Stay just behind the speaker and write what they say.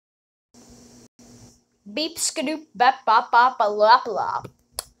Beep skadoop bap bop bop a lop lop.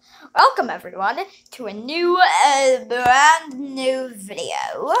 Welcome everyone to a brand new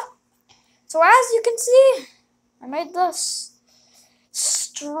video. So as you can see, I made this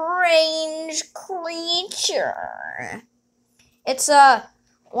strange creature. It's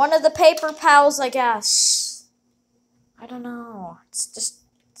one of the paper pals, I guess. I don't know. It's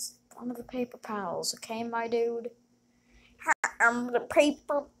one of the paper pals, okay, my dude? I'm the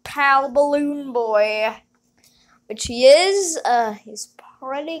paper pal balloon boy. Which he is. He's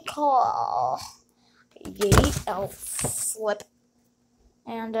pretty cool. Yeet. Oh, flip.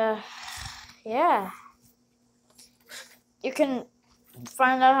 And, yeah. You can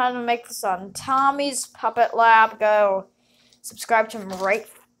find out how to make this on Tommy's Puppet Lab. Go subscribe to him right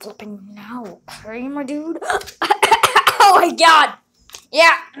flipping now. Okay, my dude? Oh my god!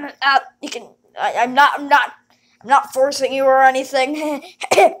 Yeah, you can. I'm not forcing you or anything.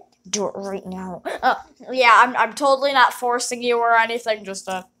 Do it right now. Yeah, I'm totally not forcing you or anything. Just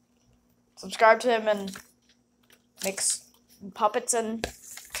subscribe to him and makes puppets and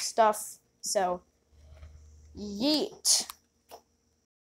stuff. So, yeet.